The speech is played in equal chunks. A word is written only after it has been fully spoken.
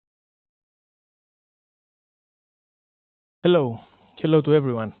Hello, hello to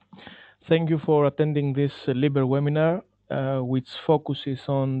everyone. Thank you for attending this LIBER webinar, which focuses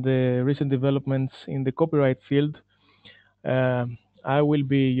on the recent developments in the copyright field. I will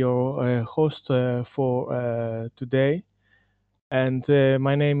be your host for today, and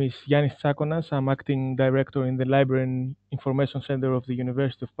my name is Giannis Tsakonas. I'm acting director in the Library and Information Center of the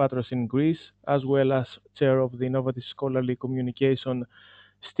University of Patras in Greece, as well as chair of the Innovative Scholarly Communication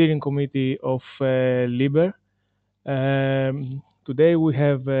Steering Committee of LIBER. Today we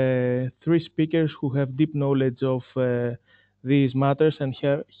have three speakers who have deep knowledge of these matters and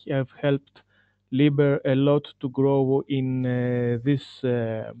have helped LIBER a lot to grow in this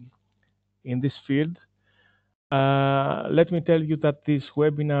field. Let me tell you that this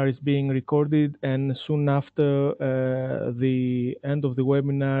webinar is being recorded, and soon after the end of the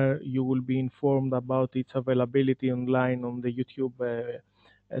webinar, you will be informed about its availability online on the YouTube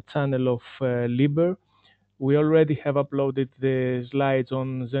channel of LIBER. We already have uploaded the slides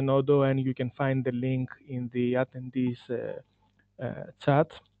on Zenodo, and you can find the link in the attendees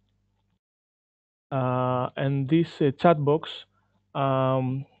chat. And this chat box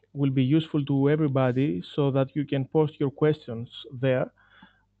will be useful to everybody so that you can post your questions there.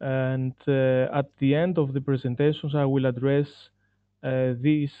 And at the end of the presentations, I will address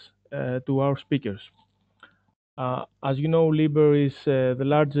these to our speakers. As you know, LIBER is the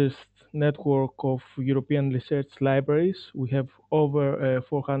largest network of European research libraries. We have over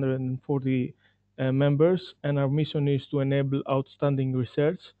 440 members, and our mission is to enable outstanding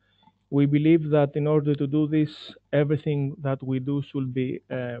research. We believe that in order to do this, everything that we do should be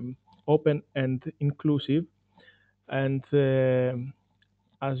open and inclusive. And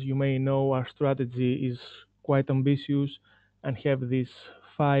as you may know, our strategy is quite ambitious and have these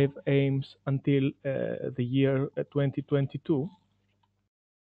 5 aims until the year 2022.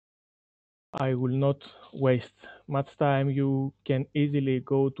 I will not waste much time. You can easily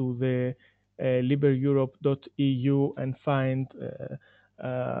go to the libereurope.eu and find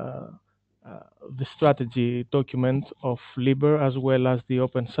the strategy document of LIBER as well as the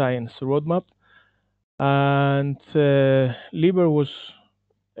Open Science Roadmap. And LIBER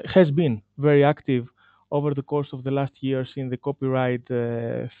has been very active over the course of the last years in the copyright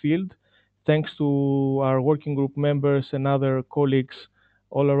field, thanks to our working group members and other colleagues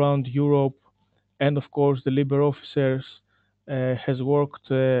all around Europe, and of course the LIBER officers has worked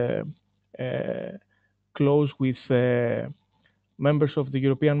close with members of the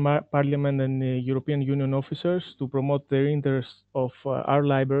European Parliament and the European Union officers to promote the interests of our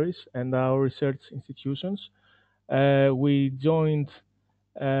libraries and our research institutions. We joined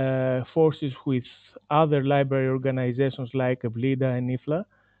forces with other library organizations like EBLIDA and IFLA,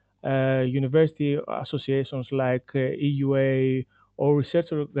 university associations like EUA, or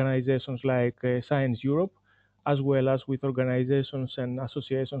research organizations like Science Europe, as well as with organizations and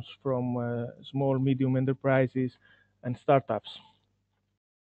associations from small, medium enterprises and startups.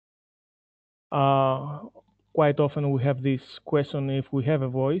 Quite often we have this question if we have a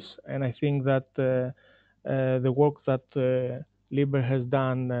voice, and I think that the work that LIBER has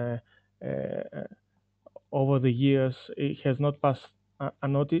done over the years, it has not passed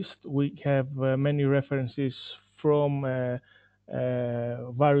unnoticed. We have many references from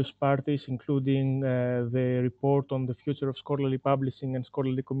various parties, including the report on the future of scholarly publishing and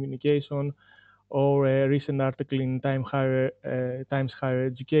scholarly communication, or a recent article in Times Higher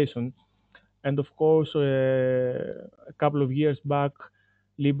Education. And of course, a couple of years back,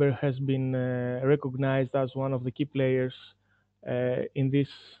 LIBER has been recognized as one of the key players in this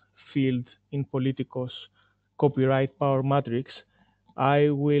field in Politico's copyright power matrix. I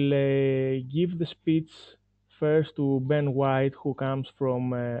will give the speech first to Ben White, who comes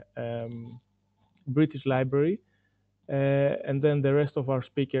from British Library, and then the rest of our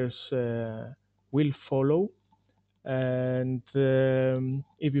speakers will follow. And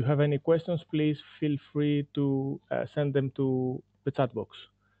if you have any questions, please feel free to send them to the chat box.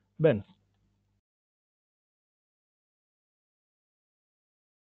 Ben.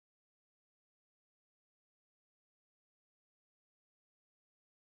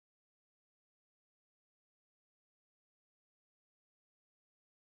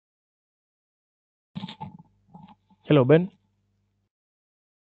 Hello, Ben.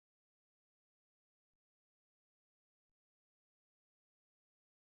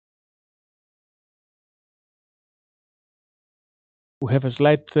 We have a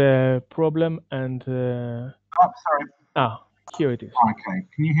slight problem, and Oh, sorry. Here it is. Okay,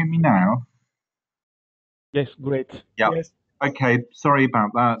 can you hear me now? Yes, great. Yeah. Yes. Okay, sorry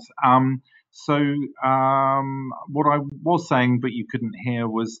about that. So what I was saying, but you couldn't hear,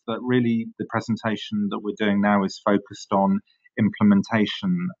 was that really the presentation that we're doing now is focused on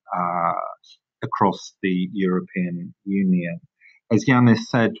implementation across the European Union. As Giannis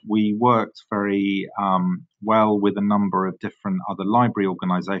said, we worked very well with a number of different other library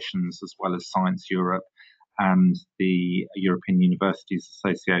organisations, as well as Science Europe and the European Universities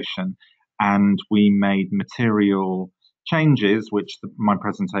Association, and we made material changes, which my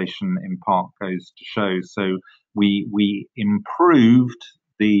presentation in part goes to show. So we improved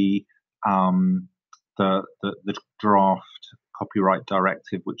the draft copyright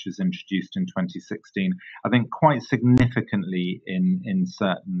directive, which was introduced in 2016, I think quite significantly in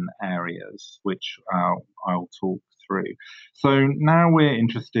certain areas, which I'll talk through. So now we're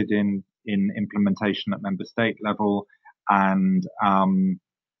interested in implementation at member state level, and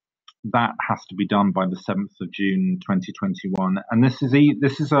that has to be done by the 7th of June 2021. And this is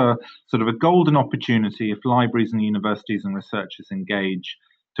a sort of a golden opportunity if libraries and universities and researchers engage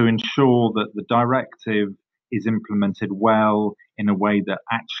to ensure that the directive is implemented well in a way that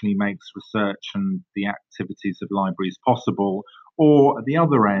actually makes research and the activities of libraries possible. Or at the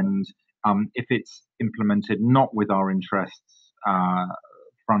other end, if it's implemented not with our interests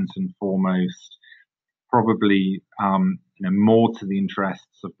front and foremost, probably more to the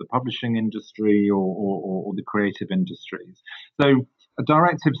interests of the publishing industry or the creative industries. So a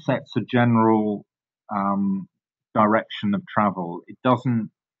directive sets a general direction of travel. It doesn't,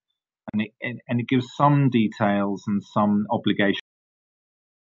 and it gives some details and some obligations.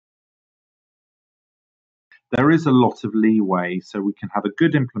 There is a lot of leeway, so we can have a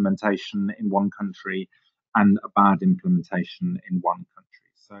good implementation in one country and a bad implementation in one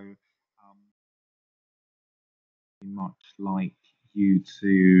country. So much like you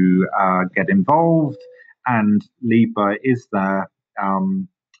to get involved, and LIBER is there.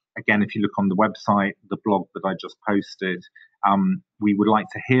 Again, if you look on the website, the blog that I just posted, we would like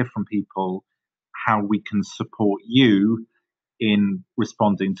to hear from people how we can support you in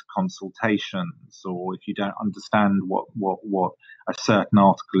responding to consultations, or if you don't understand what a certain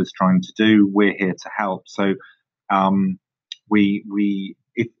article is trying to do, we're here to help. So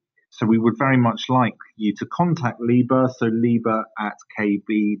so we would very much like you to contact LIBER, so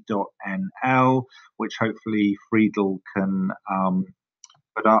liber@kb.nl, which hopefully Friedel can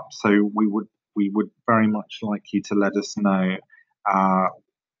put up. So we would very much like you to let us know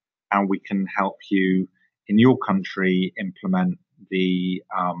how we can help you in your country implement the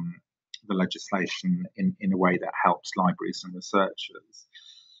legislation in a way that helps libraries and researchers.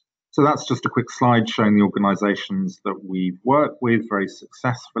 So that's just a quick slide showing the organisations that we've worked with very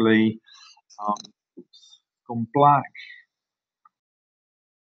successfully. Oops, gone black.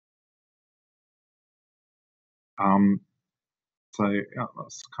 So yeah,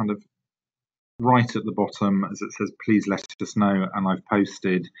 that's kind of right at the bottom, as it says, please let us know. And I've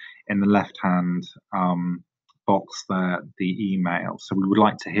posted in the left-hand box there the email. So we would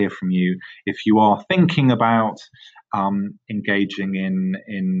like to hear from you if you are thinking about engaging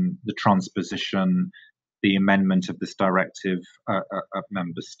in the transposition, the amendment of this directive at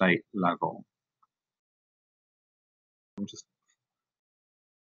member state level.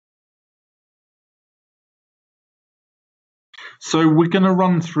 So we're going to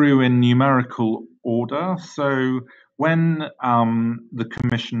run through in numerical order. So when the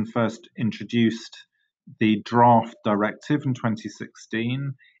Commission first introduced the draft directive in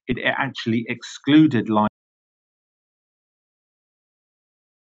 2016, it actually excluded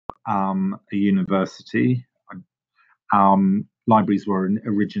a university. Libraries were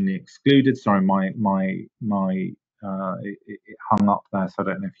originally excluded. Sorry, it hung up there, so I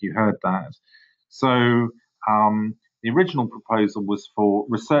don't know if you heard that. So the original proposal was for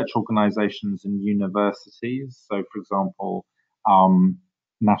research organisations and universities. So, for example,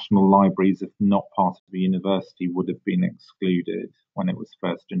 national libraries, if not part of a university, would have been excluded when it was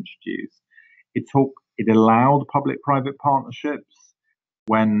first introduced. It allowed public-private partnerships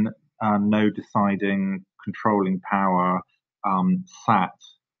when no deciding controlling power sat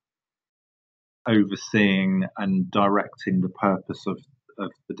overseeing and directing the purpose of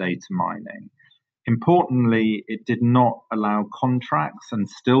the data mining. Importantly, it did not allow contracts and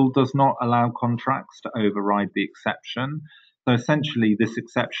still does not allow contracts to override the exception. So essentially, this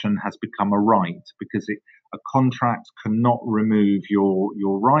exception has become a right because a contract cannot remove your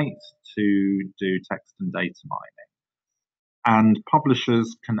right to do text and data mining. And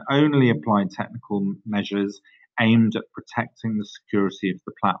publishers can only apply technical measures aimed at protecting the security of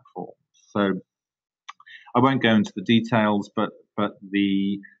the platform. So I won't go into the details, but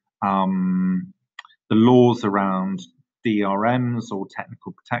the laws around DRMs or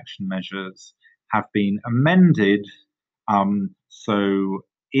technical protection measures have been amended. So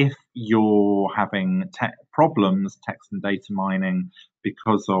if you're having problems text and data mining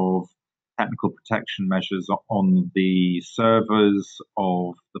because of technical protection measures on the servers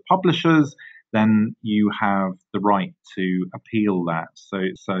of the publishers, then you have the right to appeal that. So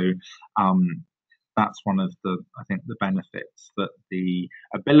that's one of the, I think, the benefits, that the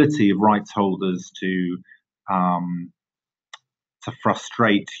ability of rights holders to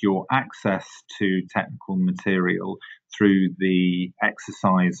frustrate your access to technical material through the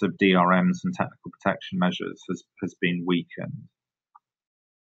exercise of DRMs and technical protection measures has been weakened.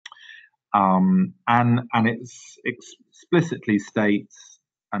 And it explicitly states,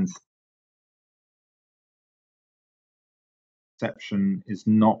 and exception is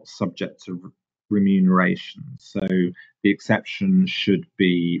not subject to remuneration. So the exception should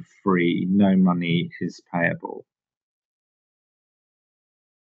be free, no money is payable.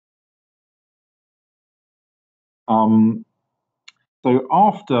 So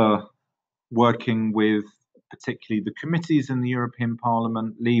after working with particularly the committees in the European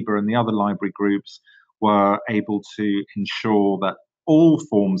Parliament, LIBER and the other library groups were able to ensure that all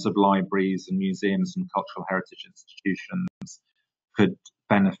forms of libraries and museums and cultural heritage institutions could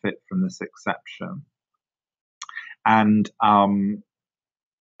benefit from this exception. And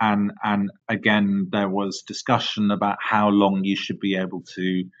again, there was discussion about how long you should be able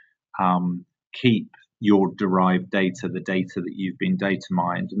to keep your derived data, the data that you've been data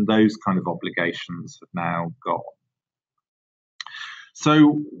mined, and those kind of obligations have now gone.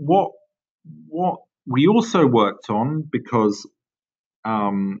 So what we also worked on, because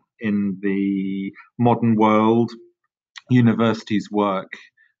in the modern world, universities work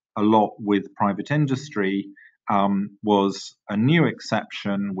a lot with private industry, was a new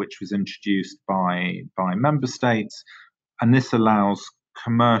exception which was introduced by member states, and this allows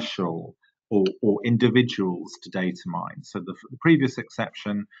commercial or individuals to data mine. So the previous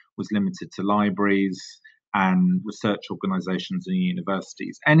exception was limited to libraries and research organizations and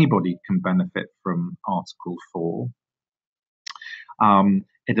universities. Anybody can benefit from Article 4.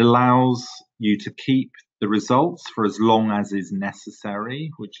 It allows you to keep the results for as long as is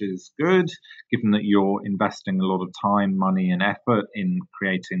necessary, which is good, given that you're investing a lot of time, money, and effort in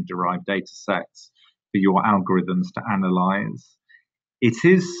creating derived data sets for your algorithms to analyze. It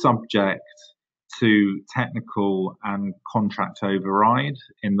is subject to technical and contract override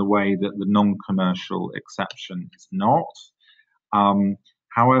in the way that the non-commercial exception is not.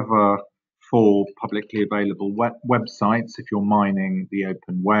 However, for publicly available websites, if you're mining the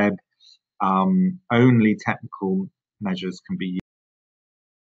open web, only technical measures can be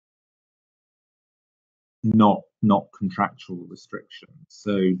used, not contractual restrictions.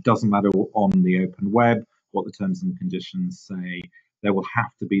 So it doesn't matter on the open web what the terms and conditions say. There will have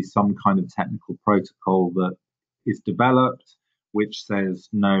to be some kind of technical protocol that is developed which says,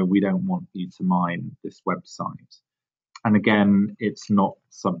 no, we don't want you to mine this website. And again, it's not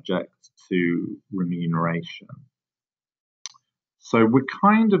subject to remuneration. So we're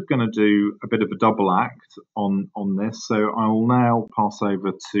kind of going to do a bit of a double act on this. So I will now pass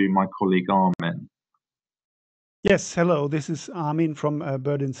over to my colleague Armin. Yes, hello. This is Armin from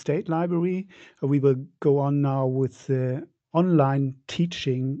Berlin State Library. We will go on now with the online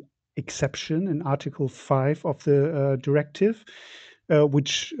teaching exception in Article 5 of the directive,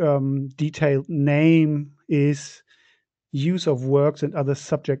 which detailed name is use of works and other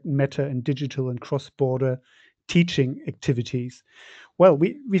subject matter in digital and cross-border teaching activities. Well,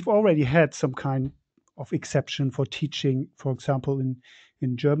 we've already had some kind of exception for teaching, for example,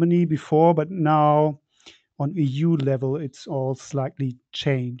 in Germany before, but now on EU level, it's all slightly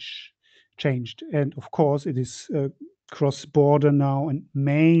changed. And of course, it is cross-border now and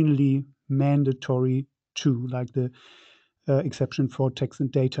mainly mandatory too, like the exception for text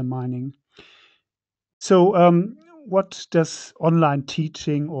and data mining. So what does online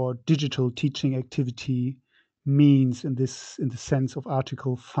teaching or digital teaching activity means in the sense of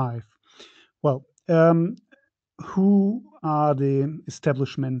Article 5? Well, who are the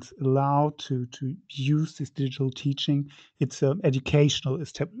establishments allowed to use this digital teaching? It's educational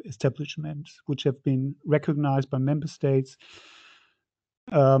establishments which have been recognized by member states,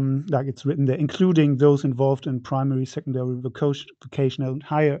 like it's written there, including those involved in primary, secondary, vocational, and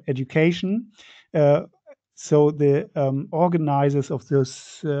higher education. So the organizers of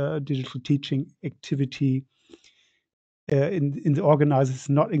this digital teaching activity, in the organizers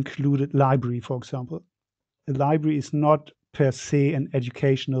not included library, for example. A library is not per se an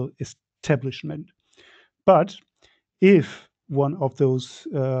educational establishment. But if one of those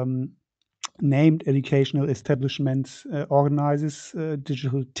named educational establishments organizes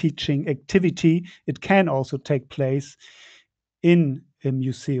digital teaching activity, it can also take place in a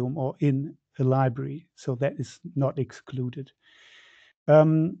museum or in a library. So that is not excluded.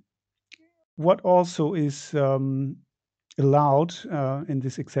 What also is allowed in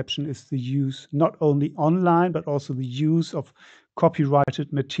this exception is the use not only online, but also the use of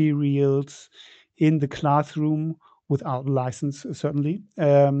copyrighted materials in the classroom without license, certainly.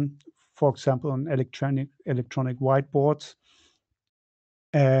 For example, on electronic whiteboards,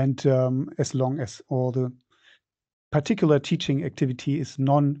 and as long as all the particular teaching activity is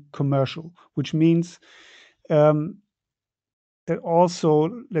non-commercial, which means that also,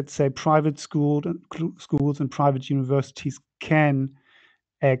 let's say, private schools and private universities can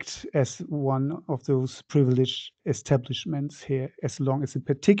act as one of those privileged establishments here, as long as a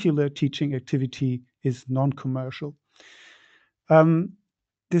particular teaching activity is non-commercial.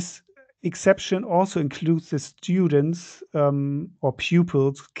 This exception also includes the students or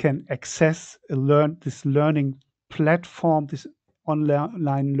pupils can access this learning platform, this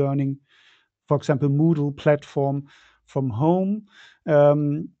online learning, for example, Moodle platform from home.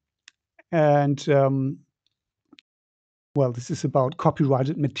 Well, this is about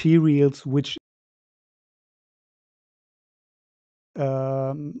copyrighted materials which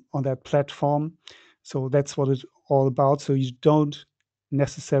on that platform. So that's what it's all about. So you don't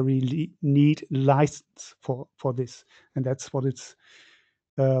necessarily need license for this, and that's what it's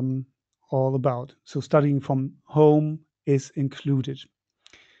all about. So studying from home is included.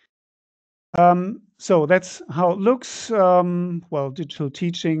 So that's how it looks. Well, digital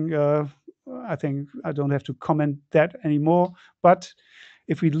teaching, I think I don't have to comment that anymore. But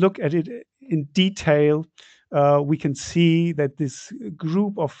if we look at it in detail, we can see that this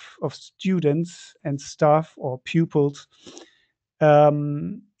group of students and staff or pupils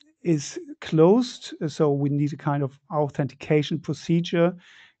is closed. So we need a kind of authentication procedure.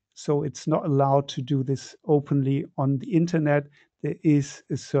 So it's not allowed to do this openly on the internet. There is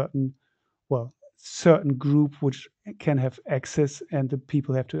a certain group which can have access, and the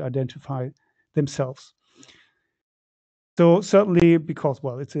people have to identify themselves. So certainly, because,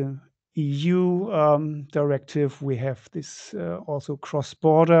 well, it's an EU directive, we have this also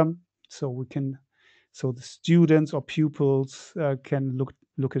cross-border, so the students or pupils can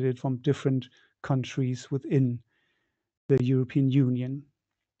look at it from different countries within the European Union.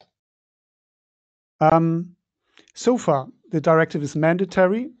 So far, the directive is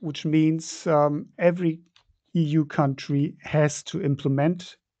mandatory, which means every EU country has to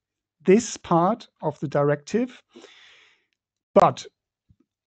implement this part of the directive. But,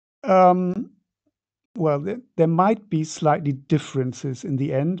 well, there might be slightly differences in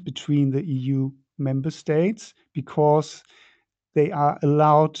the end between the EU member states, because they are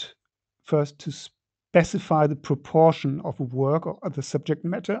allowed first to specify the proportion of work or other subject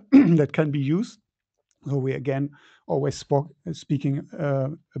matter that can be used. So we again always speaking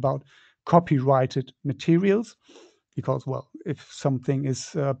about copyrighted materials, because, well, if something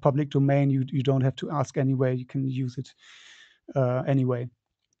is public domain, you don't have to ask anyway, you can use it anyway.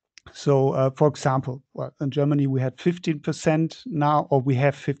 So, for example, well, in Germany we had 15% now, or we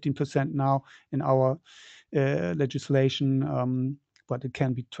have 15% now in our legislation, but it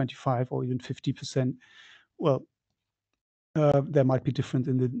can be 25 or even 50%. Well, there might be different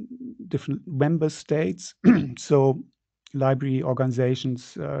in the different member states. So library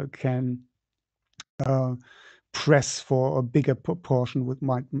organizations can press for a bigger proportion which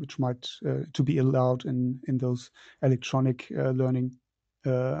might to be allowed in those electronic learning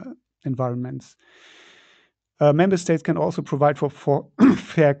environments. Member states can also provide for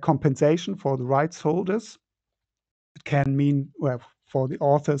fair compensation for the rights holders. It can mean, well, for the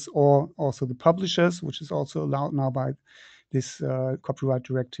authors or also the publishers, which is also allowed now by this copyright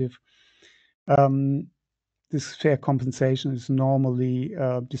directive. This fair compensation is normally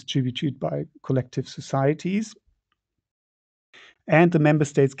distributed by collective societies. And the member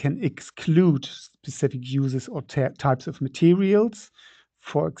states can exclude specific uses or types of materials.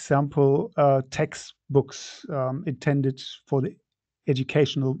 For example, textbooks intended for the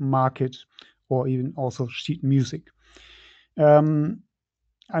educational market, or even also sheet music.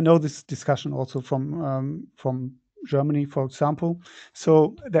 I know this discussion also from Germany, for example.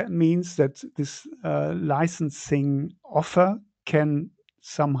 So that means that this licensing offer can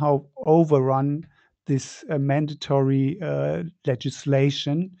somehow overrun this mandatory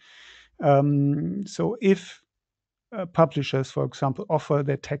legislation. So if publishers, for example, offer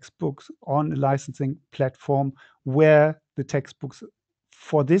their textbooks on a licensing platform where the textbooks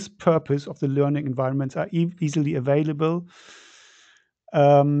for this purpose of the learning environments are easily available,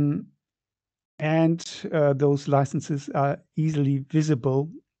 and those licenses are easily visible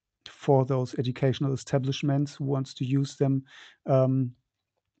for those educational establishments who wants to use them.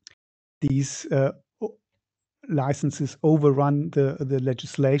 These licenses overrun the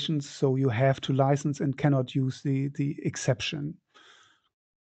legislations, so you have to license and cannot use the exception.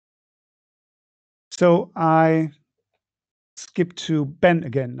 So I skip to Ben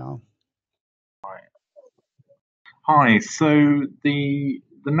again now. Hi. So the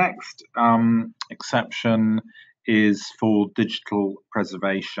next exception is for digital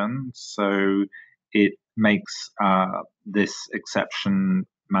preservation. So it makes this exception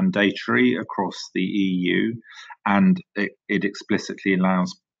mandatory across the EU, and it explicitly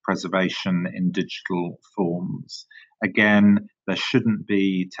allows preservation in digital forms. Again, there shouldn't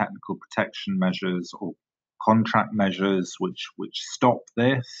be technical protection measures or contract measures which stop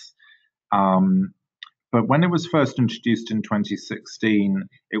this. But when it was first introduced in 2016,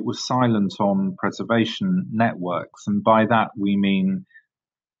 it was silent on preservation networks. And by that, we mean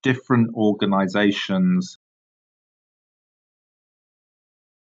different organizations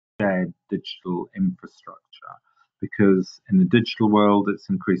shared digital infrastructure. Because in the digital world, it's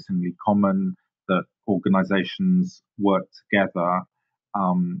increasingly common that organizations work together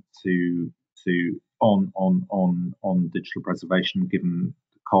on digital preservation, given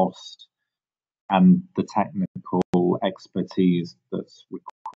the cost and the technical expertise that's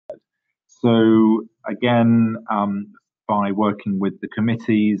required. So again, by working with the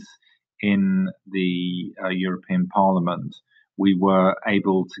committees in the European Parliament, we were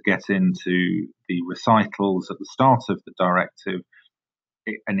able to get into the recitals at the start of the directive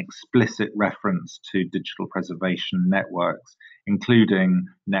an explicit reference to digital preservation networks, including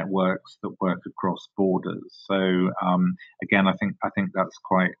networks that work across borders. So again, I think that's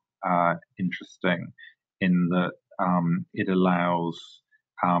quite interesting in that it allows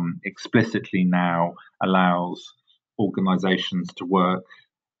explicitly now allows organizations to work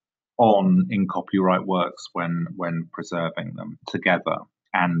in copyright works when preserving them together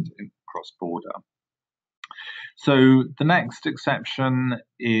and cross border. So the next exception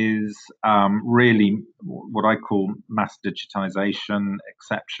is really what I call mass digitization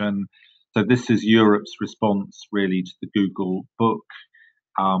exception. So this is Europe's response really to the Google Book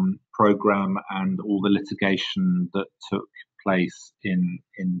program and all the litigation that took place in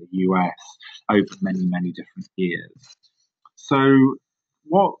the US over many different years. So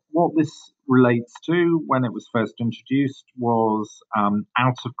what this relates to when it was first introduced was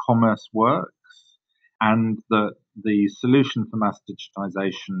out of commerce works, and the solution for mass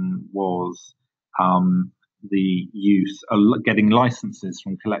digitization was the use of getting licenses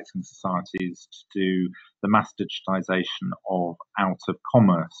from collecting societies to do the mass digitization of out of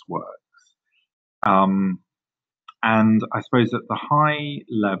commerce works. And I suppose at the high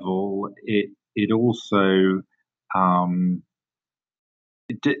level, it also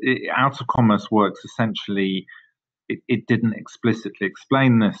out of commerce works essentially. It didn't explicitly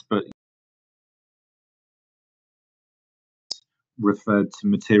explain this, but referred to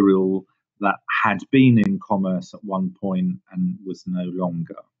material that had been in commerce at one point and was no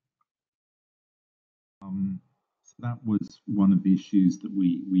longer. So that was one of the issues that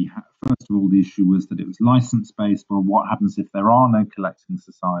we had. First of all, the issue was that it was license-based. Well, what happens if there are no collecting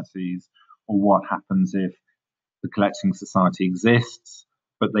societies, or what happens if the collecting society exists,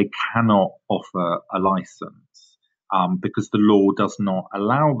 but they cannot offer a license because the law does not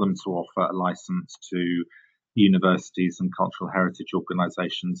allow them to offer a license to universities and cultural heritage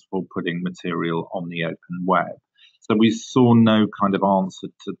organizations for putting material on the open web. So we saw no kind of answer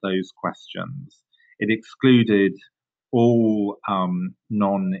to those questions. It excluded all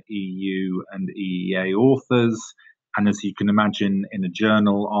non-EU and EEA authors. And as you can imagine, in a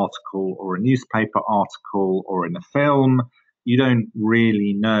journal article or a newspaper article or in a film, you don't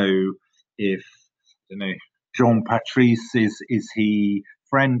really know if, Jean Patras, is he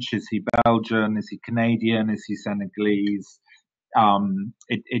French? Is he Belgian? Is he Canadian? Is he Senegalese?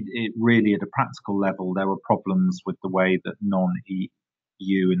 It really, at a practical level, there were problems with the way that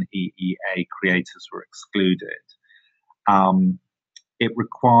non-EU and EEA creators were excluded. It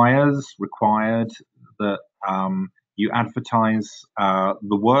required that you advertise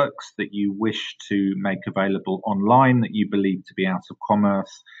the works that you wish to make available online that you believe to be out of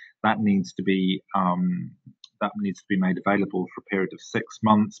commerce. That needs to be made available for a period of 6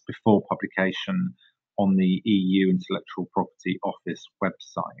 months before publication on the EU Intellectual Property Office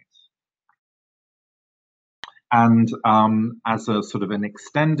website. And as a sort of an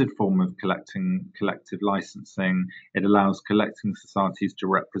extended form of collective licensing, it allows collecting societies to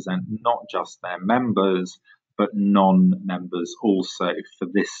represent not just their members, but non-members also for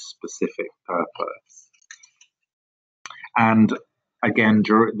this specific purpose. And again,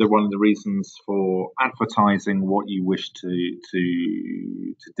 one of the reasons for advertising what you wish to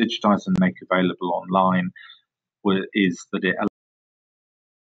digitize and make available online is that it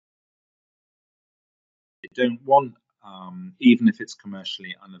don't want, even if it's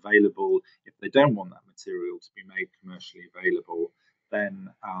commercially unavailable, if they don't want that material to be made commercially available, then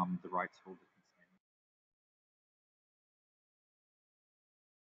the rights holder can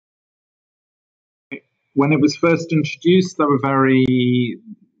say. When it was first introduced, the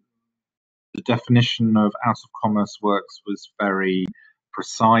definition of out of commerce works was very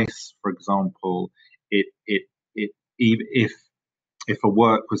precise. For example, if a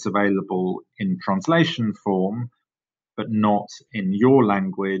work was available in translation form, but not in your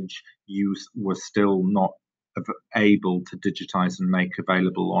language, you were still not able to digitize and make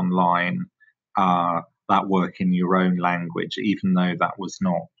available online that work in your own language, even though that was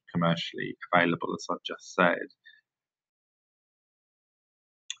not commercially available, as I've just said.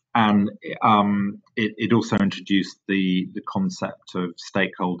 And it also introduced the concept of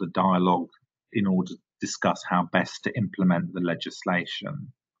stakeholder dialogue in order to discuss how best to implement the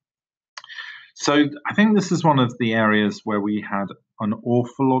legislation. So I think this is one of the areas where we had an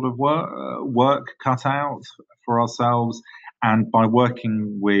awful lot of work cut out for ourselves. And by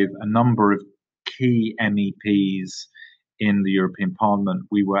working with a number of key MEPs in the European Parliament,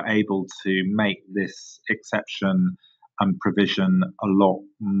 we were able to make this exception and provision a lot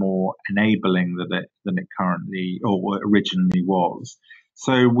more enabling than it currently or originally was.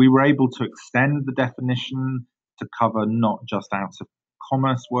 So we were able to extend the definition to cover not just out of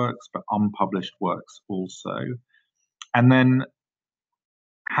commerce works, but unpublished works also. And then,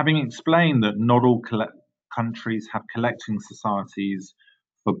 having explained that not all countries have collecting societies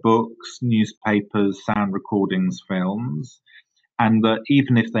for books, newspapers, sound recordings, films, and that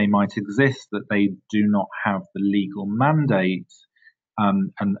even if they might exist, that they do not have the legal mandate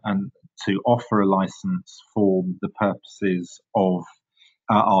and to offer a license for the purposes of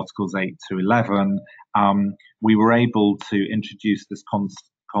Articles 8 to 11, we were able to introduce this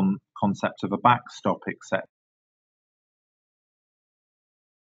concept of a backstop exception.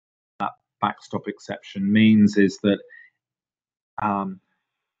 That backstop exception means is that you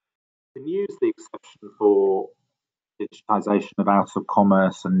can use the exception for digitization of out of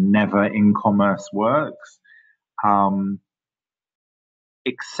commerce and never in commerce works,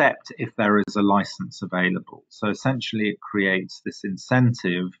 except if there is a license available. So essentially it creates this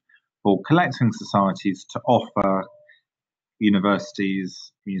incentive for collecting societies to offer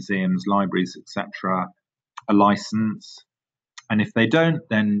universities, museums, libraries, etc., a license. And if they don't,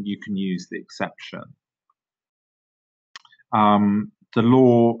 then you can use the exception. The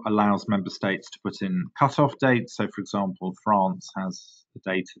law allows member states to put in cut-off dates. So, for example, France has a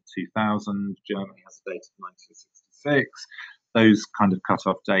date of 2000, Germany has a date of 1966. Those kind of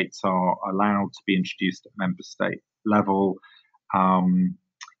cut-off dates are allowed to be introduced at member state level.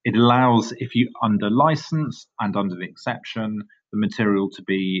 It allows, if you under license and under the exception, the material to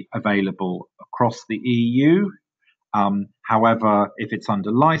be available across the EU. However, if it's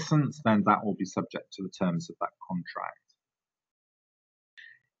under license, then that will be subject to the terms of that contract.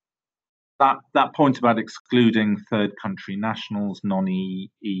 That point about excluding third country nationals,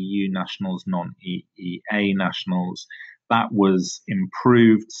 non-EU nationals, non-EEA nationals, that was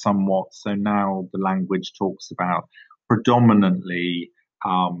improved somewhat. So now the language talks about predominantly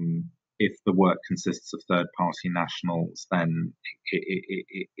if the work consists of third party nationals, then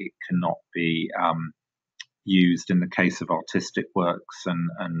it cannot be used in the case of artistic works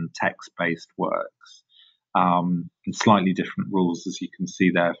and text-based works. And slightly different rules, as you can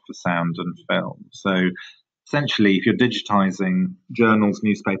see there, for sound and film. So essentially, if you're digitizing journals,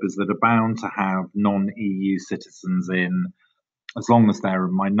 newspapers that are bound to have non-EU citizens in, as long as they're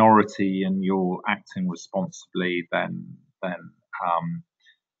a minority and you're acting responsibly, then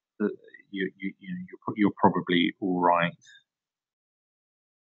you're probably all right.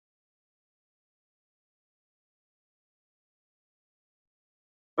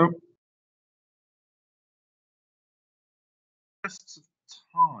 So, rest of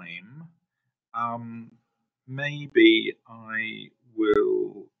time, maybe I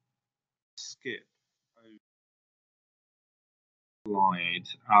will skip over the slide.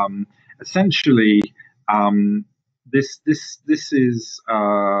 Essentially, this is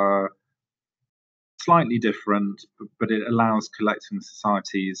slightly different, but it allows collecting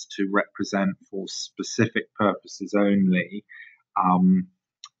societies to represent for specific purposes only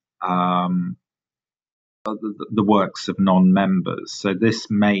the works of non-members. So this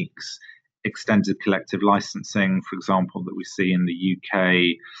makes extended collective licensing, for example, that we see in the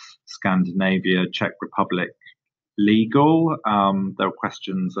UK, Scandinavia, Czech Republic, legal. There are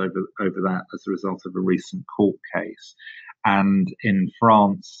questions over that as a result of a recent court case. And in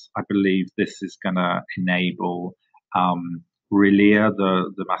France, I believe this is going to enable ReLIA,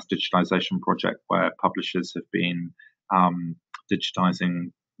 the mass digitization project where publishers have been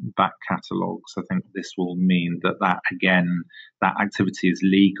digitizing back catalogues. I think this will mean that again, that activity is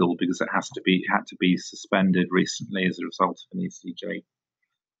legal because it had to be suspended recently as a result of an ECJ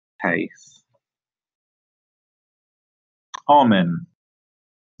case. Armin.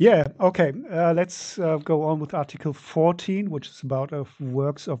 Yeah, okay. Let's go on with Article 14, which is about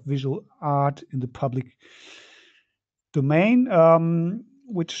works of visual art in the public domain,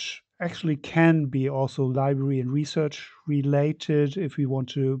 which actually can be also library and research related if we want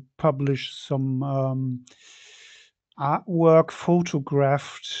to publish some artwork,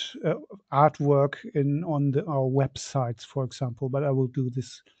 photographed artwork on our websites, for example. But I will do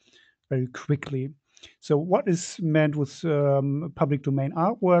this very quickly. So what is meant with public domain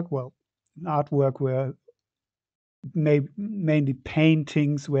artwork? Well, artwork where mainly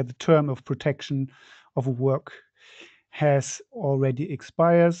paintings where the term of protection of a work has already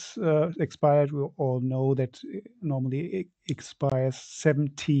expired. We all know that normally it expires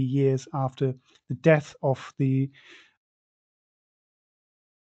 70 years after the death of the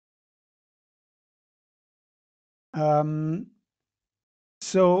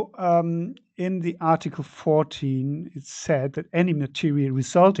in the Article 14, it said that any material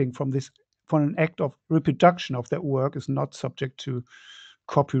resulting from an act of reproduction of that work is not subject to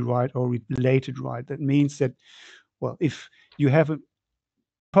copyright or related right. That means that, well, if you have a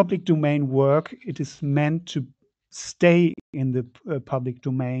public domain work, it is meant to stay in the public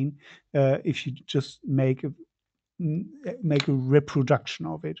domain if you just make a reproduction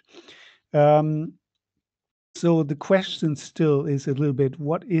of it. So the question still is a little bit,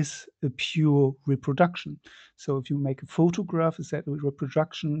 what is a pure reproduction? So if you make a photograph, is that a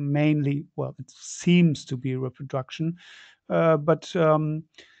reproduction? Mainly, well, it seems to be a reproduction, but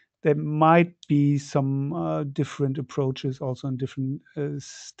there might be some different approaches also in different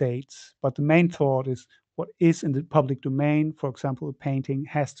states. But the main thought is what is in the public domain, for example, a painting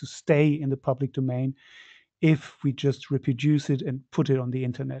has to stay in the public domain if we just reproduce it and put it on the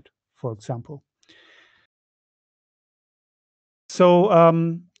internet, for example. So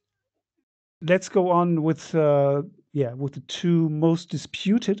let's go on with the two most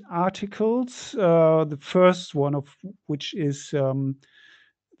disputed articles. The first one of which is the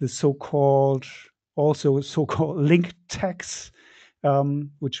so-called link tax,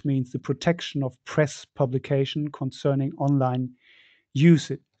 which means the protection of press publication concerning online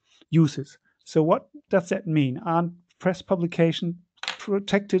uses. So what does that mean? Aren't press publication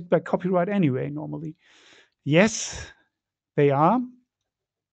protected by copyright anyway, normally? Yes, they are.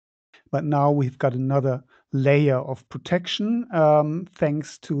 But now we've got another layer of protection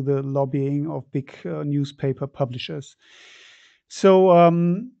thanks to the lobbying of big newspaper publishers. So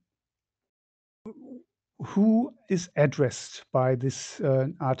who is addressed by this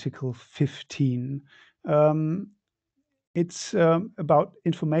Article 15? It's about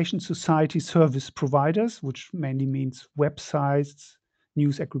information society service providers, which mainly means websites,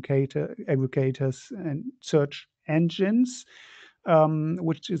 news aggregators, and search engines,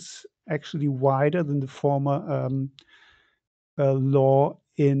 which is actually wider than the former law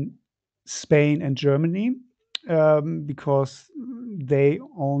in Spain and Germany, because they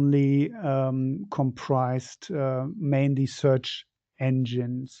only comprised mainly search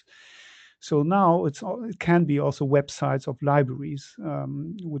engines. So now it can be also websites of libraries,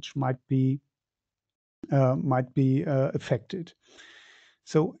 which might be affected.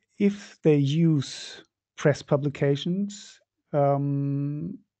 So if they use press publications,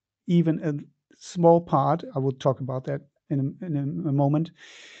 even a small part, I will talk about that in a moment,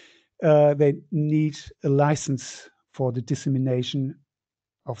 they need a license for the dissemination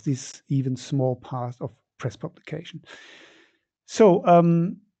of this even small part of press publication. So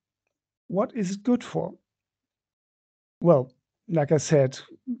what is it good for? Well, like I said,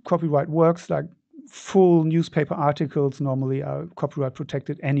 copyright works like full newspaper articles normally are copyright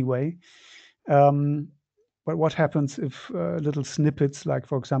protected anyway. But what happens if little snippets, like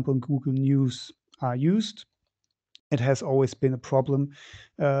for example, Google News, are used? It has always been a problem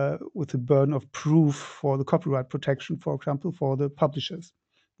with the burden of proof for the copyright protection, for example, for the publishers,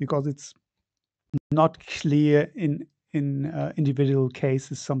 because it's not clear in individual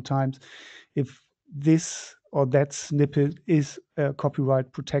cases sometimes if this or that snippet is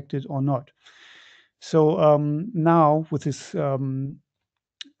copyright protected or not. So now with this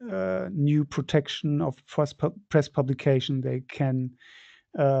new protection of press publication, they can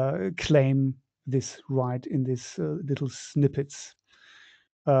claim this right in these little snippets.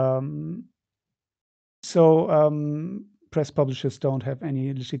 Press publishers don't have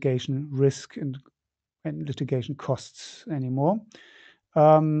any litigation risk and litigation costs anymore.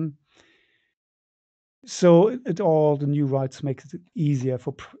 All the new rights make it easier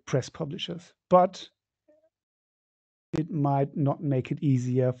for press publishers, but it might not make it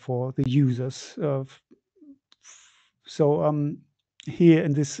easier for the users. Here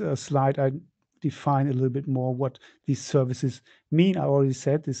in this slide, I define a little bit more what these services mean. I already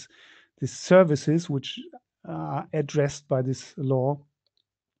said these services which are addressed by this law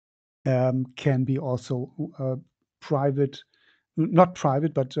can be also private, not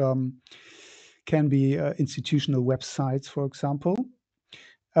private, but can be institutional websites, for example.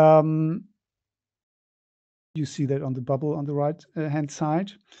 You see that on the bubble on the right hand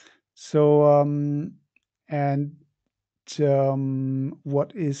side.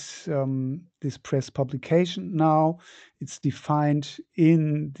 What is this press publication now? It's defined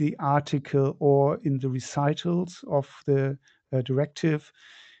in the article or in the recitals of the directive.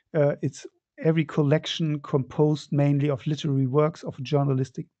 It's every collection composed mainly of literary works of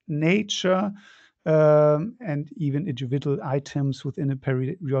journalistic nature, and even individual items within a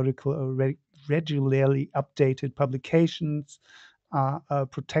periodical or regularly updated publications are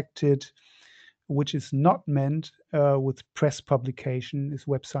protected. Which is not meant with press publication is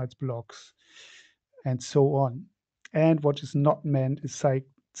websites, blogs, and so on. And what is not meant is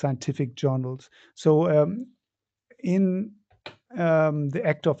scientific journals. In the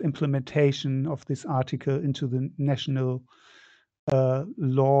act of implementation of this article into the national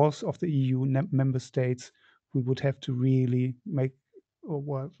laws of the EU member states, we would have to really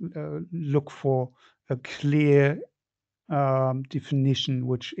look for a clear definition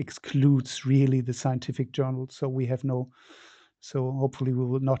which excludes really the scientific journals. So hopefully we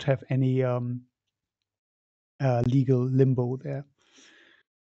will not have any legal limbo there.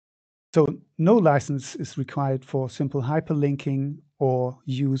 So no license is required for simple hyperlinking or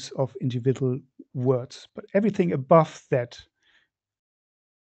use of individual words, but everything above that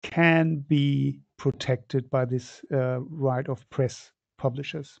can be protected by this right of press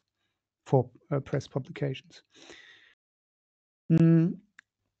publishers for press publications.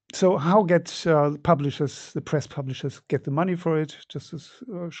 So how get the press publishers get the money for it? Just a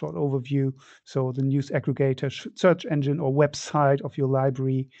short overview. So the news aggregator, search engine or website of your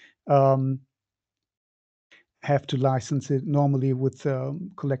library have to license it normally with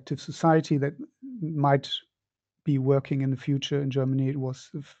collective society that might be working in the future. In Germany, it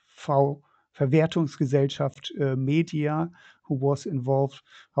was Verwertungsgesellschaft Media who was involved.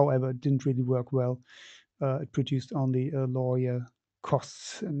 However, it didn't really work well. It produced only lawyer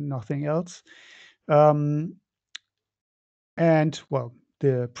costs and nothing else. And well,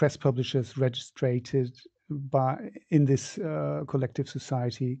 the press publishers registered in this collective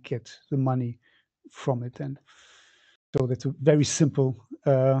society get the money from it then. So that's a very simple,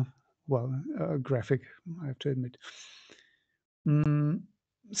 graphic, I have to admit.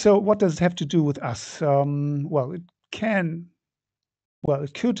 So what does it have to do with us?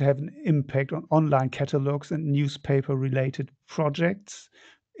 It could have an impact on online catalogs and newspaper-related projects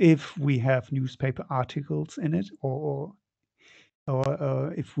if we have newspaper articles in it, or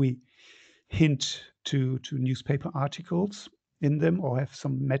if we hint to newspaper articles in them, or have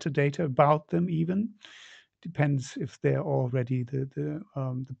some metadata about them. Even depends if they're already the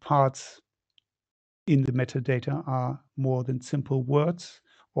parts in the metadata are more than simple words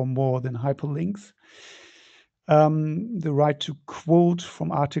or more than hyperlinks. The right to quote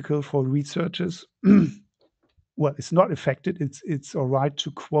from article for researchers, well, it's not affected. It's all right to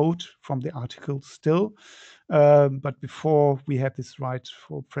quote from the article still. But before we had this right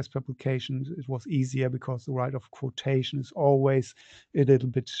for press publications, it was easier because the right of quotation is always a little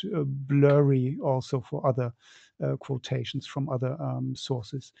bit blurry also for other quotations from other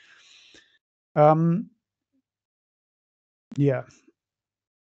sources. Yeah.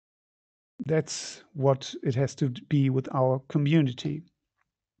 That's what it has to be with our community.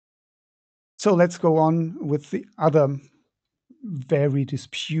 So let's go on with the other very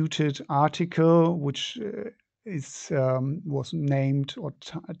disputed article, which was named or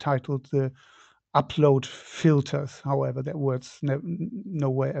titled the upload filters. However, that word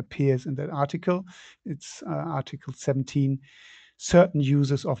nowhere appears in that article. It's Article 17, certain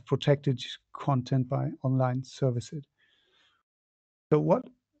uses of protected content by online services. So what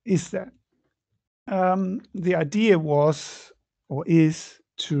is that? The idea was or is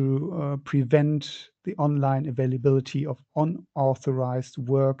to prevent the online availability of unauthorized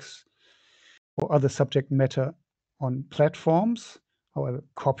works or other subject matter on platforms, however,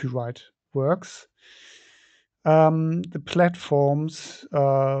 copyright works. The platforms,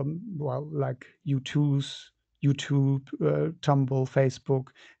 well, like YouTube, Tumblr, Facebook,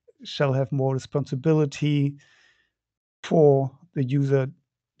 shall have more responsibility for the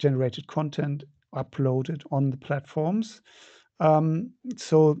user-generated content uploaded on the platforms.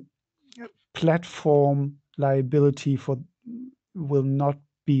 So platform liability will not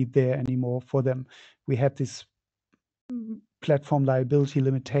be there anymore for them. We have this platform liability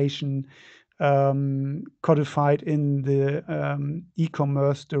limitation codified in the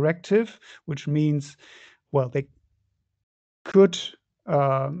e-commerce directive, which means, well, they could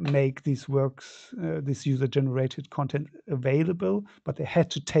make these works, this user-generated content available, but they had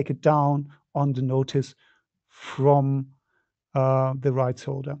to take it down on the notice from the rights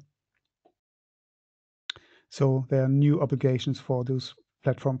holder. So there are new obligations for those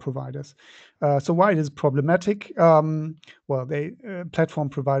platform providers. So why it is problematic? Well, platform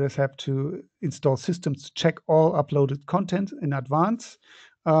providers have to install systems to check all uploaded content in advance.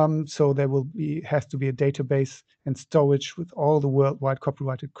 So there has to be a database and storage with all the worldwide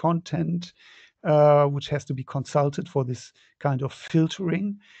copyrighted content, which has to be consulted for this kind of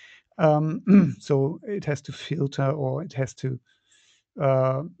filtering. So it has to filter, or it has to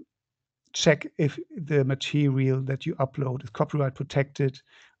check if the material that you upload is copyright protected.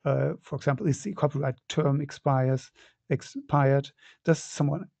 For example, is the copyright term expired? Does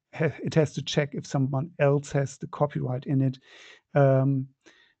someone it has to check if someone else has the copyright in it,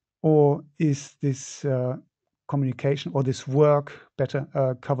 or is this communication or this work better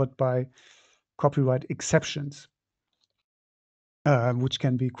covered by copyright exceptions, which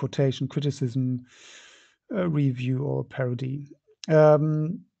can be quotation, criticism, review, or parody.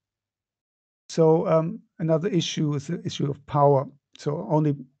 So another issue is the issue of power. So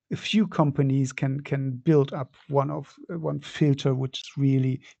only a few companies can build up one filter which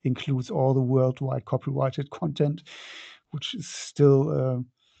really includes all the worldwide copyrighted content, which is still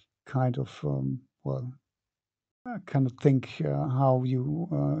kind of well, I cannot think how you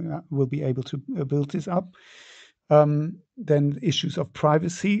will be able to build this up. Then issues of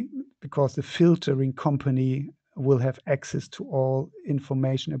privacy, because the filtering company will have access to all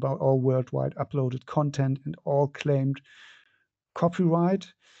information about all worldwide uploaded content and all claimed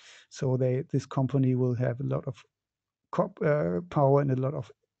copyright. So this company will have a lot of power and a lot of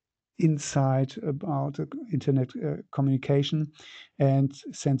insight about internet communication and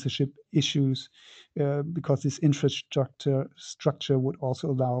censorship issues, because this structure would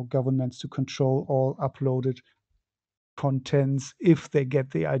also allow governments to control all uploaded contents if they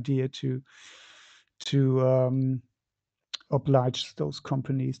get the idea to oblige those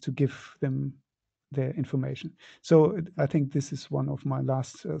companies to give them their information. So I think this is one of my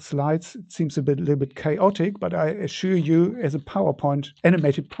last slides. It seems a little bit chaotic, but I assure you, as a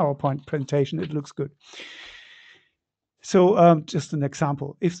animated PowerPoint presentation, it looks good. So just an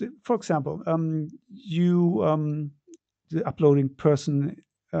example. For example, the uploading person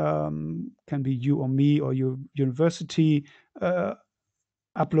can be you or me or your university,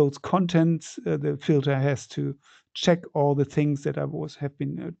 uploads content, the filter has to check all the things that I have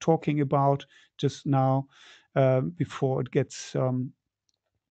been talking about just now before it gets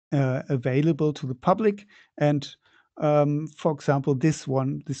available to the public. And for example, this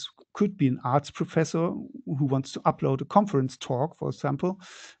could be an arts professor who wants to upload a conference talk, for example,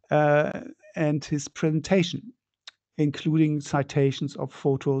 and his presentation, including citations of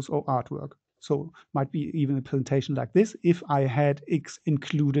photos or artwork. So might be even a presentation like this if I had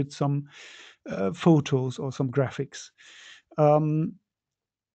included some photos or some graphics. Well,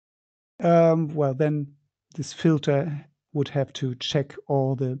 then this filter would have to check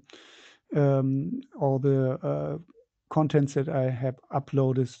all the contents that I have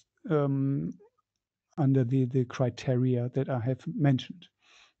uploaded under the criteria that I have mentioned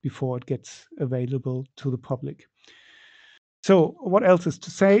before it gets available to the public. So what else is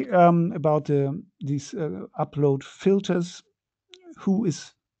to say about these upload filters? Who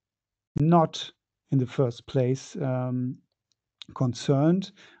is not in the first place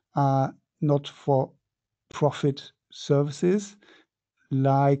concerned are not for profit services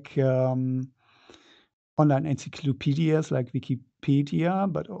like online encyclopedias like Wikipedia,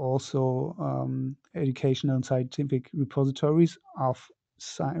 but also educational and scientific repositories of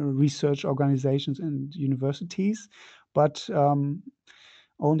research organizations and universities, but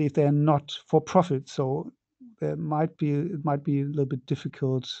only if they're not for profit. So it might be a little bit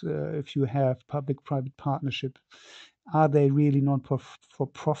difficult if you have public-private partnership are they really for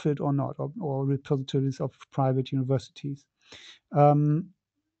profit or not, or repositories of private universities?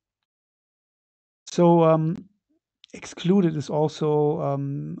 Excluded is also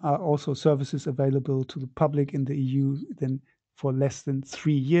are also services available to the public in the EU then for less than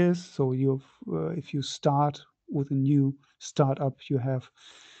 3 years. So if you start with a new startup,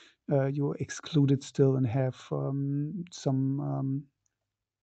 you're excluded still and have some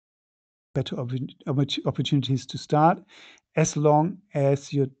better opportunities to start, as long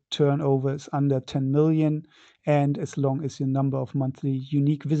as your turnover is under 10 million and as long as your number of monthly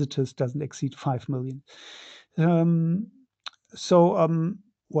unique visitors doesn't exceed 5 million. Well,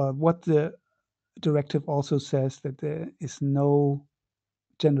 what the directive also says that there is no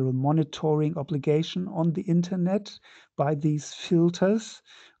general monitoring obligation on the internet by these filters.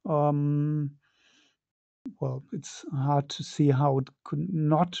 Well, it's hard to see how it could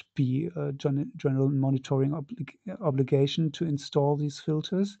not be a general monitoring obligation to install these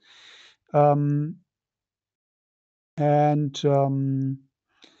filters. On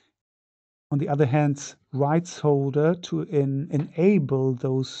the other hand, rights holder to enable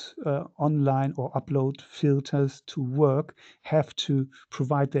those online or upload filters to work have to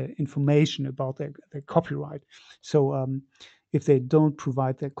provide their information about their copyright. So if they don't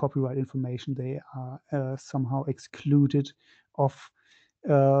provide their copyright information, they are somehow excluded of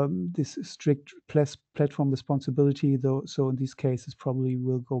this strict platform responsibility. Though, so in these cases, probably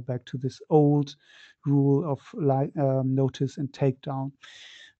we'll go back to this old rule of notice and takedown.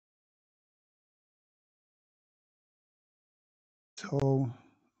 So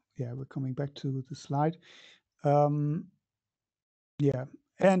yeah, we're coming back to the slide. Yeah,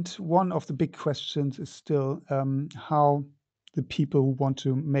 and one of the big questions is still how the people who want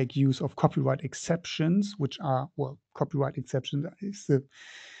to make use of copyright exceptions, which are, well, copyright exception is the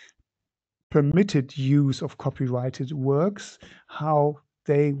permitted use of copyrighted works, how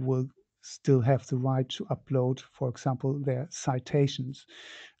they will still have the right to upload, for example, their citations,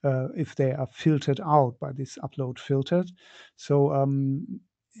 if they are filtered out by this upload filtered. So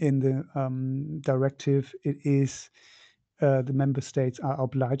in the directive, it is the member states are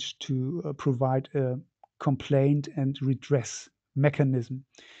obliged to provide a complaint and redress mechanism.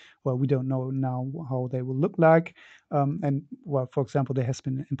 Well, we don't know now how they will look like. And well, for example, there has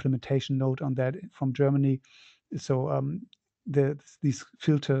been an implementation note on that from Germany. So these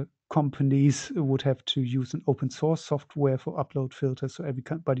filter companies would have to use an open source software for upload filters so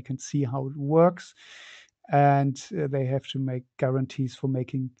everybody can see how it works. And they have to make guarantees for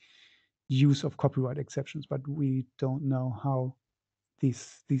making use of copyright exceptions, but we don't know how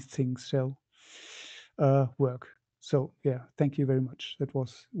these things shall work. So yeah, thank you very much. That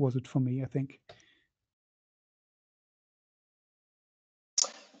was it for me, I think.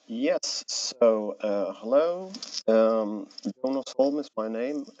 Yes, so hello, Jonas Holm is my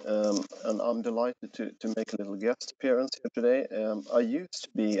name, and I'm delighted to make a little guest appearance here today. I used to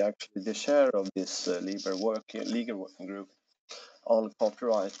be actually the chair of this legal working group on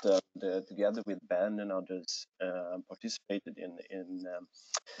copyright, together with Ben and others, participated in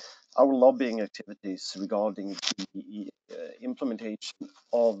our lobbying activities regarding the implementation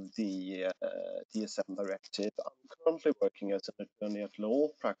of the DSM directive. I'm currently working as an attorney at law,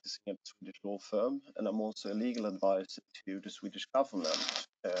 practicing at a Swedish law firm, and I'm also a legal advisor to the Swedish government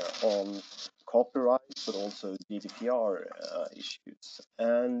on copyright, but also GDPR issues.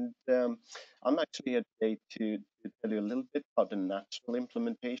 And I'm actually here today to tell you a little bit about the national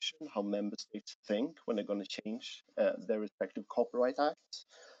implementation, how member states think when they're going to change their respective copyright acts.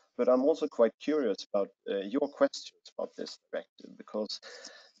 But I'm also quite curious about your questions about this directive, because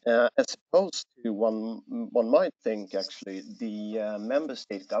as opposed to one might think, actually, the member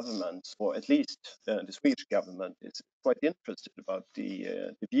state governments, or at least the Swedish government, is quite interested about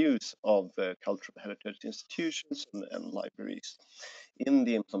the views of cultural heritage institutions and libraries in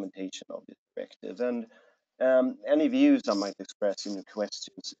the implementation of this directive. And any views I might express in your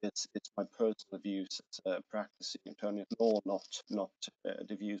questions, it's my personal views as a practicing attorney at law, not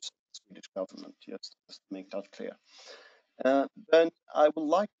the views of the Swedish government, just to make that clear. But I would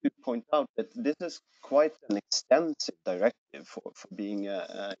like to point out that this is quite an extensive directive for being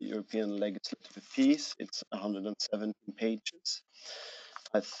a European legislative piece. It's 117 pages.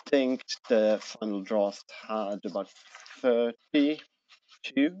 I think the final draft had about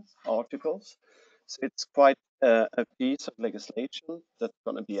 32 articles. So it's quite a piece of legislation that's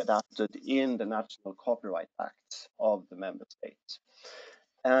going to be adapted in the national copyright acts of the member states.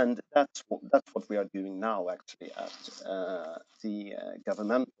 And that's what we are doing now, actually, at the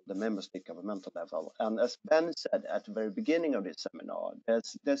member state governmental level. And as Ben said at the very beginning of this seminar,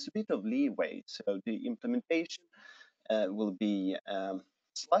 there's a bit of leeway. So the implementation will be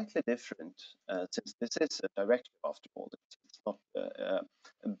slightly different, since this is a directive after all. It's not a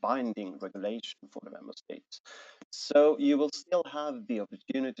binding regulation for the member states. So you will still have the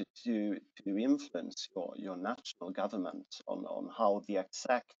opportunity to influence your national government on how the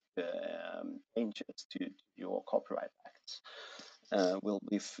exact changes to your copyright acts will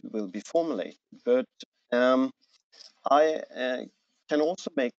be formulated. But I can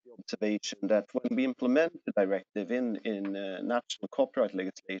also make the observation that when we implement the directive in national copyright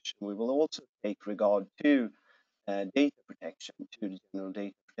legislation, we will also take regard to data protection, to the General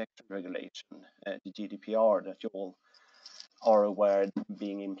Data Protection Regulation, the GDPR, that you all are aware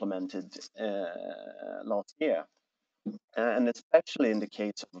being implemented last year. And especially in the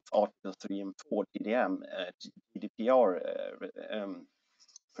case of Article 3 and 4 DDM, GDPR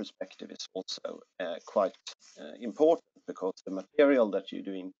perspective is also quite important, because the material that you're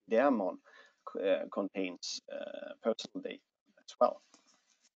doing DDM on contains personal data as well.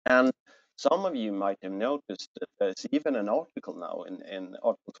 And some of you might have noticed that there's even an article now in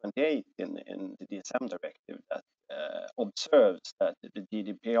Article 28 in the DSM directive that observes that the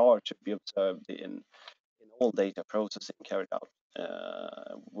GDPR should be observed in all data processing carried out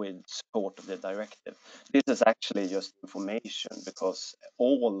with support of the directive. This is actually just information, because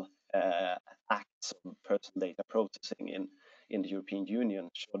all acts of personal data processing in the European Union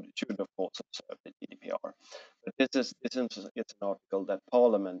should of course observe the GDPR. But this is it's an article that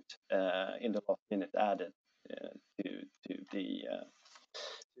Parliament in the last minute added to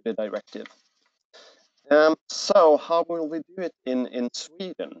the directive. So how will we do it in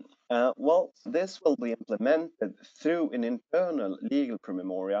Sweden? Well, this will be implemented through an internal legal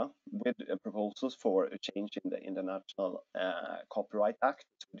promemoria with proposals for a change in the National Copyright Act,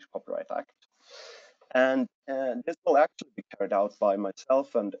 Swedish Copyright Act. And this will actually be carried out by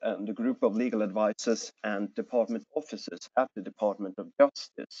myself and a group of legal advisors and department officers at the Department of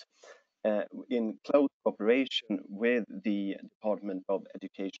Justice, in close cooperation with the Department of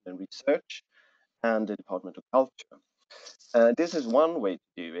Education and Research and the Department of Culture. This is one way to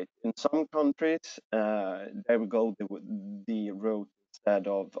do it. In some countries, they will go the route instead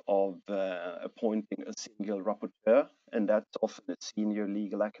of appointing a single rapporteur, and that's often a senior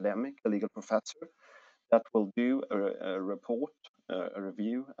legal academic, a legal professor, that will do a report, a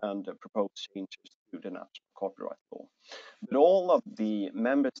review, and propose changes to the national copyright law. But all of the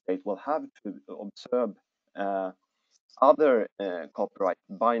member states will have to observe other copyright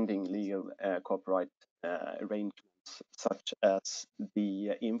binding legal copyright arrangements, such as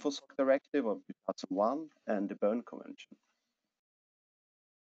the InfoSoc Directive of 2001 and the Berne Convention.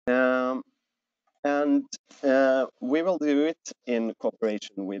 And we will do it in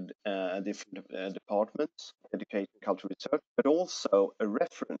cooperation with different departments, education, culture, research, but also a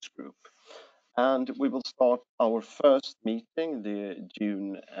reference group. And we will start our first meeting the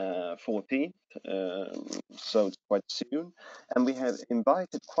June 14th, so it's quite soon. And we have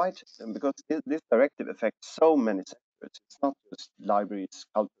invited because this directive affects so many sectors. It's not just libraries,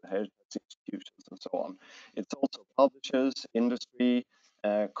 cultural heritage institutions, and so on. It's also publishers, industry,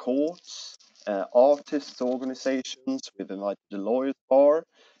 courts, artists' organizations. We've invited the Lawyers Bar,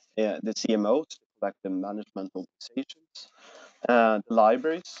 the CMOs, the collective management organizations, the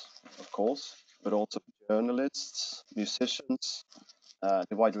libraries, of course, but also journalists, musicians,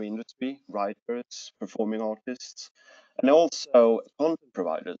 the wider industry, writers, performing artists, and also content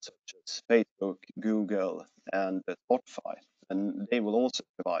providers such as Facebook, Google, and Spotify. And they will also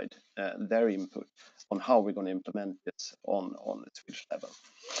provide their input on how we're going to implement this on the Swedish level.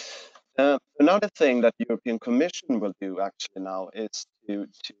 Another thing that the European Commission will do actually now is to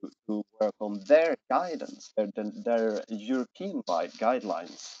work on their guidance, their European-wide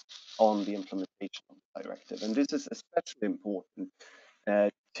guidelines on the implementation of the directive. And this is especially important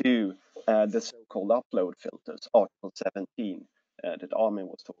to the so-called upload filters, Article 17, that Armin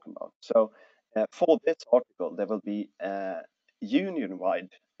was talking about. So for this article, there will be union-wide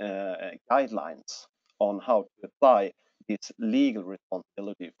guidelines on how to apply this legal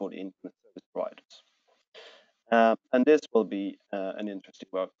responsibility for the internet service providers. And this will be an interesting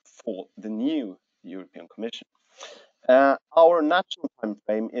work for the new European Commission. Our national time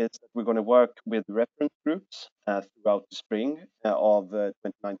frame is that we're going to work with reference groups throughout the spring of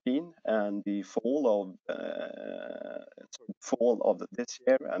 2019 and the fall of this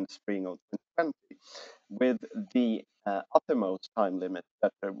year and spring of 2020, with the uttermost time limit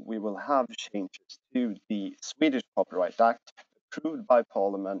that we will have changes to the Swedish Copyright Act approved by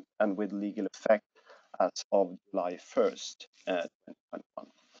Parliament and with legal effect as of July 1st, 2021.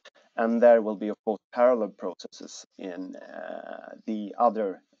 And there will be, of course, parallel processes in the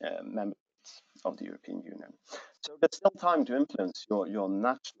other member states. of the European Union. So there's still time to influence your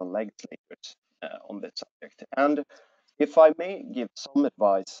national legislators on this subject. And if I may give some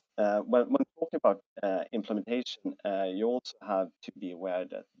advice, when talking about implementation, you also have to be aware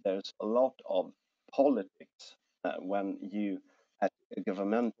that there's a lot of politics when you, at a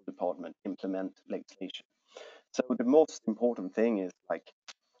governmental department, implement legislation. So the most important thing is like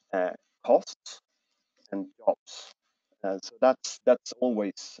costs and jobs. So that's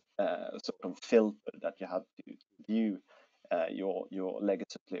always a sort of filter that you have to view your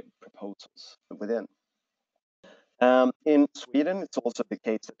legislative proposals within. In Sweden, it's also the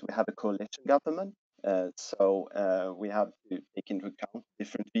case that we have a coalition government. So we have to take into account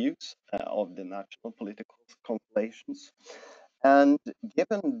different views of the national political constellations. And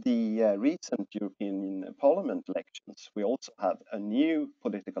given the recent European Parliament elections, we also have a new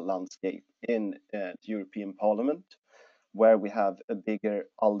political landscape in the European Parliament, where we have a bigger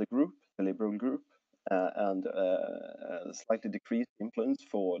ALDE group, the Liberal group, and a slightly decreased influence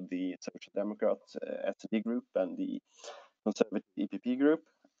for the Social Democrats, SD group, and the Conservative EPP group,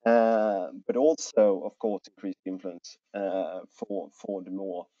 but also, of course, increased influence for the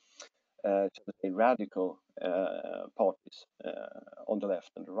more shall we say, radical parties on the left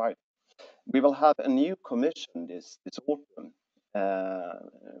and the right. We will have a new commission this autumn,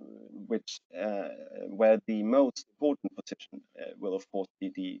 which where the most important position will, of course,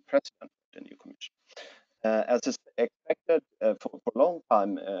 be the president of the new commission. As is expected for a long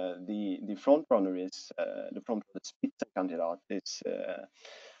time, the front runner is the front runner Spitzenkandidat is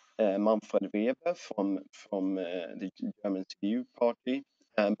Manfred Weber from the German CDU party.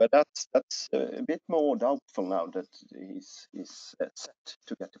 But that's a bit more doubtful now that he's set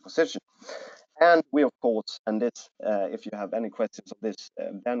to get the position. And we, of course, and this, if you have any questions on this,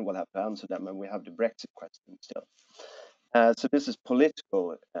 Ben will have to answer them, and we have the Brexit question still. So this is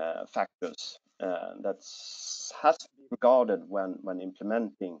political factors that has to be regarded when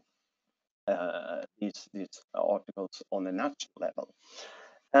implementing these articles on a national level.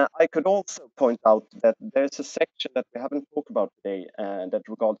 I could also point out that there's a section that we haven't talked about today that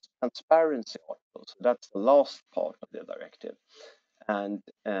regards transparency articles. That's the last part of the directive. And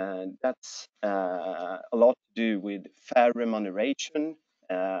that's a lot to do with fair remuneration,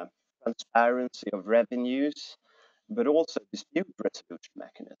 transparency of revenues, but also dispute resolution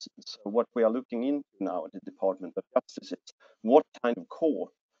mechanisms. So what we are looking into now at the Department of Justice is what kind of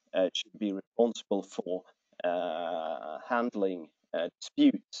court should be responsible for handling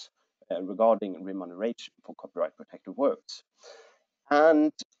disputes regarding remuneration for copyright protected works.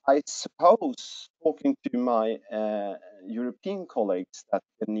 And I suppose, talking to my European colleagues, that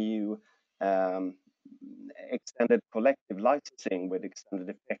the new extended collective licensing with extended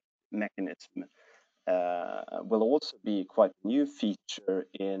effect mechanism will also be quite a new feature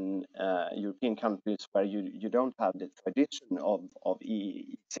in European countries where you don't have the tradition of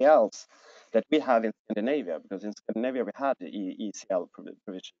ECLs that we have in Scandinavia, because in Scandinavia we had ECL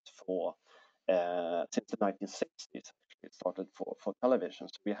provisions for since the 1960s. Actually, it started for television.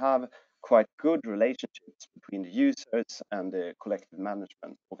 So we have quite good relationships between the users and the collective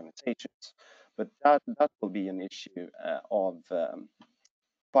management organizations. But that will be an issue of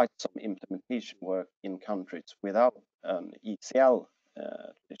quite some implementation work in countries without an ECL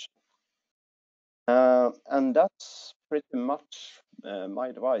tradition. And that's pretty much my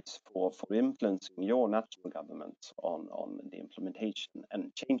advice for influencing your national government on the implementation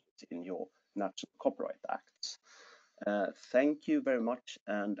and changes in your national copyright acts. Thank you very much,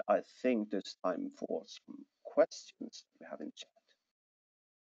 and I think there's time for some questions we have in chat.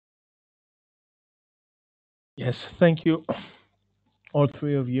 Yes, thank you, all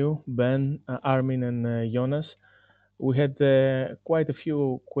three of you, Ben, Armin, and Jonas. We had quite a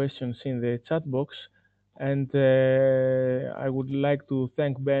few questions in the chat box, and I would like to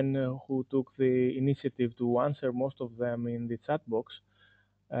thank Ben, who took the initiative to answer most of them in the chat box.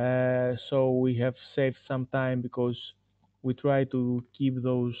 So we have saved some time because we try to keep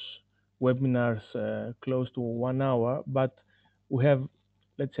those webinars close to 1 hour, but we have,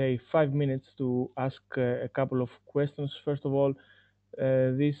 let's say, 5 minutes to ask a couple of questions. First of all,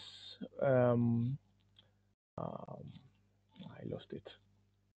 this I lost it.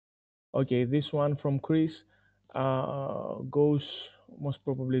 Okay, this one from Chris goes most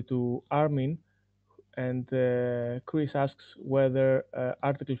probably to Armin, and Chris asks whether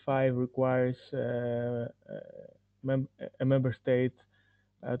Article 5 requires a member state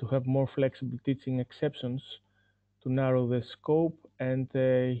to have more flexible teaching exceptions to narrow the scope, and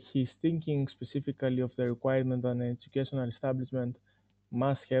he's thinking specifically of the requirement that an educational establishment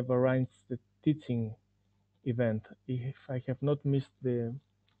must have arranged the teaching event. If I have not missed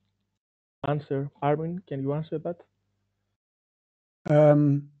answer. Armin, can you answer that?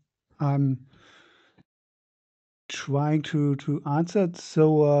 I'm trying to answer.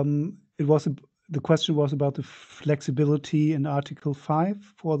 So it was the question was about the flexibility in Article 5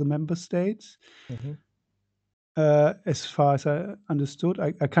 for the member states. Mm-hmm. As far as I understood,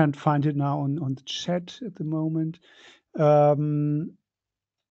 I can't find it now on the chat at the moment.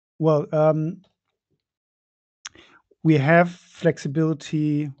 Well, we have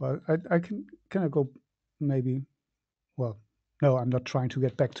flexibility. Well, I can I go maybe. Well, no, I'm not trying to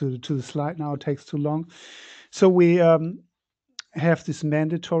get back to the slide now. It takes too long. So we have this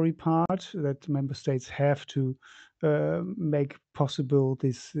mandatory part that member states have to make possible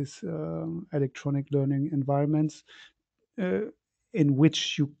this electronic learning environments in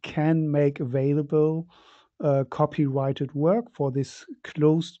which you can make available copyrighted work for these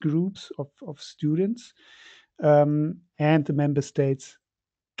closed groups of students. And the member states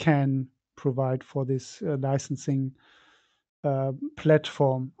can provide for this licensing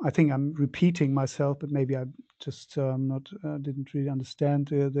platform. I think I'm repeating myself, but maybe I just not didn't really understand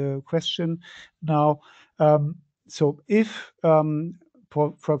the question now. So if,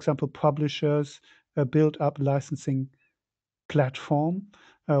 for example, publishers build up licensing platform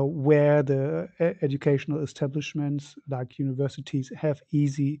where the educational establishments like universities have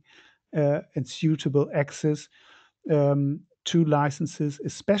easy and suitable access to licenses,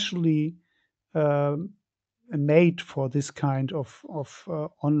 especially made for this kind of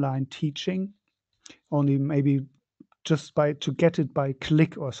online teaching, only maybe just by to get it by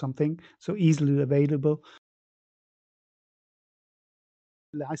click or something, so easily available.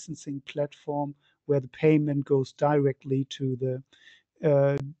 Licensing platform where the payment goes directly to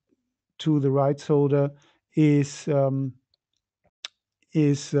the rights holder is well,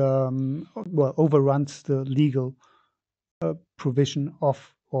 overruns the legal provision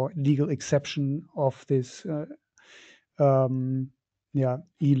of or legal exception of this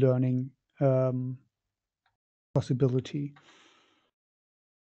e-learning possibility.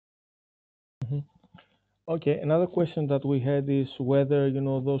 Mm-hmm. Okay, another question that we had is whether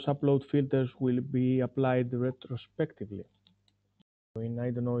those upload filters will be applied retrospectively. I mean,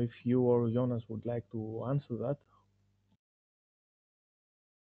 I don't know if you or Jonas would like to answer that.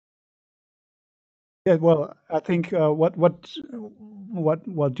 Yeah, well, I think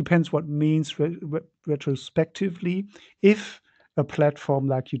what depends what means retrospectively. If a platform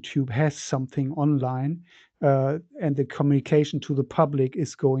like YouTube has something online and the communication to the public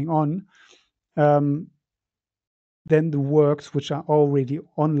is going on, then the works which are already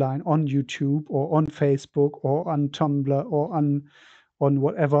online on YouTube or on Facebook or on Tumblr or on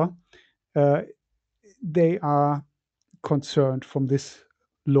whatever, they are concerned from this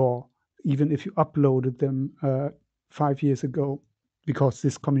law, even if you uploaded them 5 years ago, because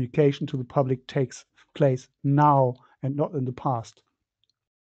this communication to the public takes place now and not in the past.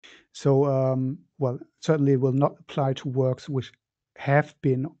 So, well, certainly it will not apply to works which have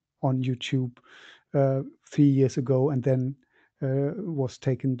been on YouTube 3 years ago and then were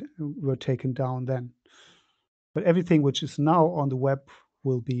taken down then. But everything which is now on the web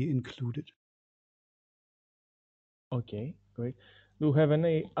will be included. Okay, great. Do you have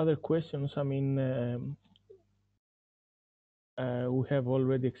any other questions? I mean, we have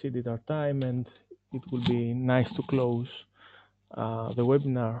already exceeded our time, and it would be nice to close the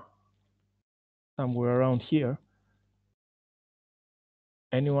webinar somewhere around here.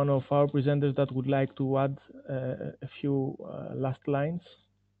 Any one of our presenters that would like to add a few last lines?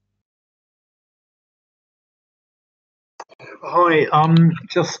 Hi,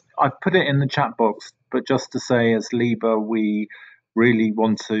 just I put it in the chat box, but just to say, as LIBER, we really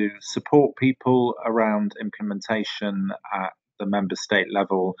want to support people around implementation at the member state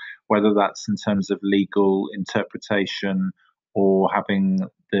level, whether that's in terms of legal interpretation or having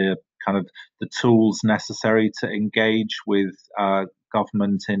the kind of the tools necessary to engage with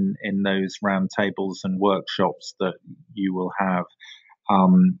government in those roundtables and workshops that you will have.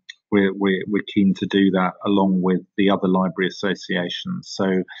 We're keen to do that along with the other library associations.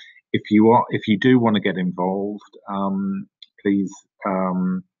 So if you do want to get involved, please,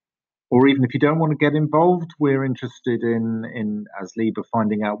 or even if you don't want to get involved, we're interested in as LIBER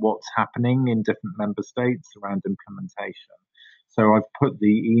finding out what's happening in different member states around implementation. So I've put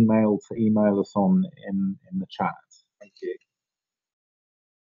the email to email us on in the chat. Thank you.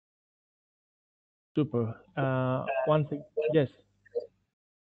 Super. One thing, yes.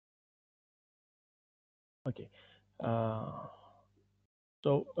 Okay.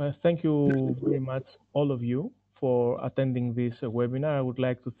 So thank you very much, all of you, for attending this webinar. I would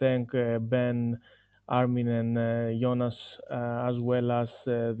like to thank Ben, Armin and Jonas, as well as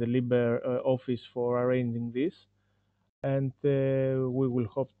the LIBER office for arranging this. And we will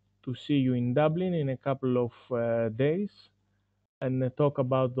hope to see you in Dublin in a couple of days and talk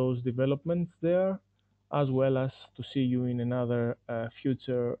about those developments there, as well as to see you in another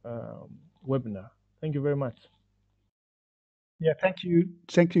future webinar. Thank you very much. Yeah, thank you,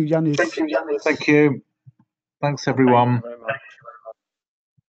 Giannis. Thank you. Thanks, everyone. Thank you very much.